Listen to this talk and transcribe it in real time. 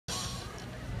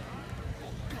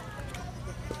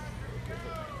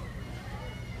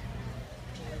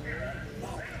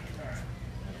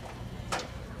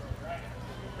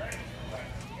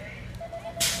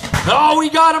Oh, we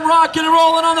got him rocking and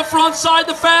rolling on the front side.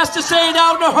 The fastest 8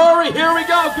 out in a hurry. Here we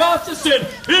go. Gustafson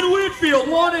in Whitfield.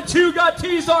 1 and 2 got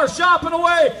Teasar shopping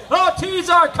away. Oh,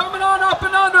 Teasar coming on up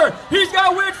and under. He's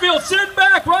got Whitfield sitting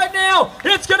back right now.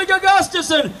 It's going to go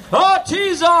Gustafson. Oh,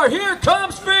 Teasar. Here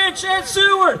comes Finch and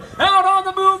Seward out on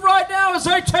the move right now as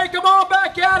they take them all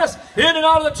back at us. In and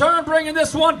out of the turn, bringing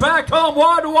this one back home.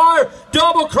 Wide to wire.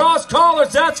 Double cross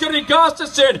collars. That's going to be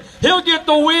Gustafson. He'll get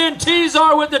the win.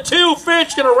 Teasar with the 2.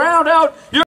 Finch going to round out your